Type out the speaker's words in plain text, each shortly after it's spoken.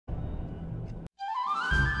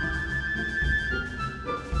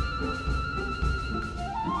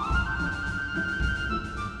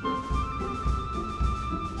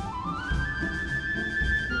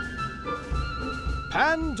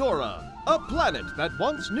Pandora, a planet that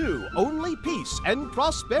once knew only peace and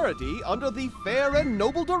prosperity under the fair and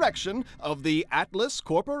noble direction of the Atlas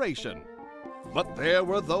Corporation. But there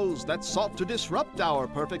were those that sought to disrupt our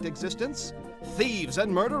perfect existence. Thieves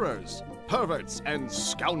and murderers, perverts and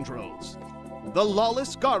scoundrels. The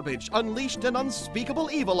lawless garbage unleashed an unspeakable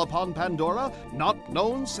evil upon Pandora, not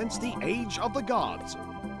known since the age of the gods.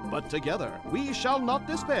 But together we shall not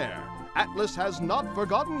despair. Atlas has not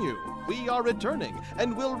forgotten you. We are returning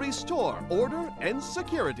and will restore order and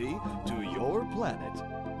security to your planet.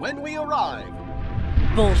 When we arrive...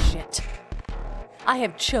 Bullshit. I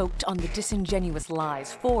have choked on the disingenuous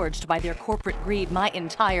lies forged by their corporate greed my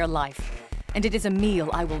entire life, and it is a meal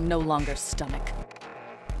I will no longer stomach.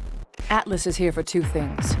 Atlas is here for two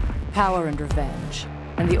things, power and revenge,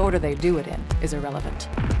 and the order they do it in is irrelevant.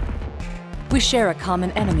 We share a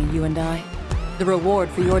common enemy, you and I. The reward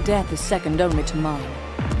for your death is second only to mine.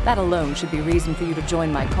 That alone should be reason for you to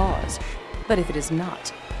join my cause. But if it is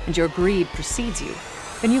not, and your greed precedes you,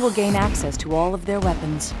 then you will gain access to all of their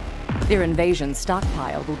weapons. Their invasion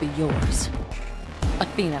stockpile will be yours.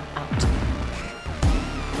 Athena out.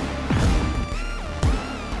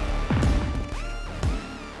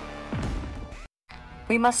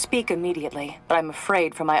 We must speak immediately, but I'm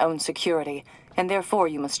afraid for my own security, and therefore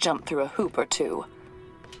you must jump through a hoop or two.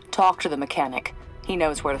 Talk to the mechanic. He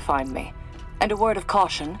knows where to find me. And a word of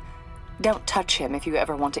caution, don't touch him if you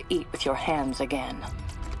ever want to eat with your hands again.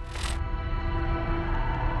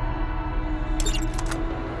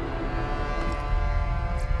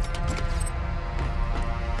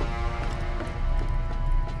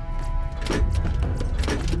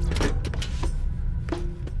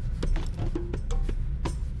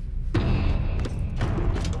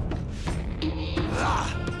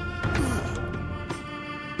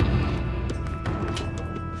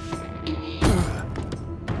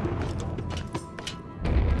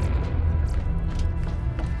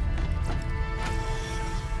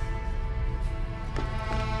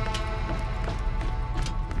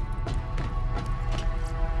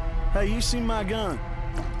 Hey, you seen my gun?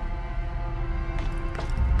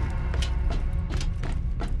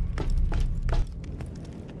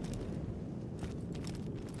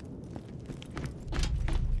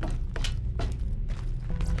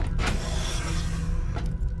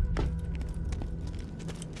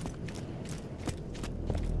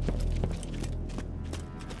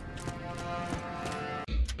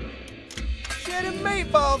 Shit and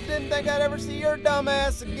meatballs, didn't think I'd ever see your dumb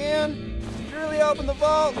ass again. Did you really open the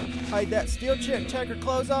vault? Hey, that steel chick take her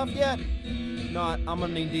clothes off yet? Not, I'm gonna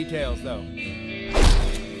need details though.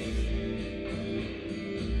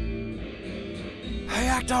 Hey,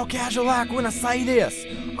 act all casual like when I say this.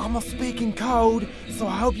 I'm a speaking code, so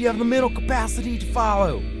I hope you have the mental capacity to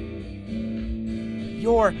follow.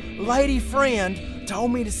 Your lady friend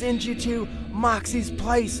told me to send you to Moxie's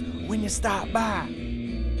place when you stop by.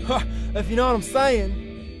 If you know what I'm saying.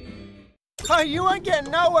 Hey, you ain't getting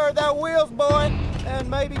nowhere without wheels, boy. And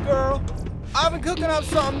maybe girl. I've been cooking up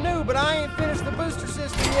something new, but I ain't finished the booster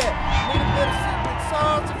system yet. Need a bit of secret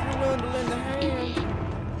sauce if you're willing to lend a hand.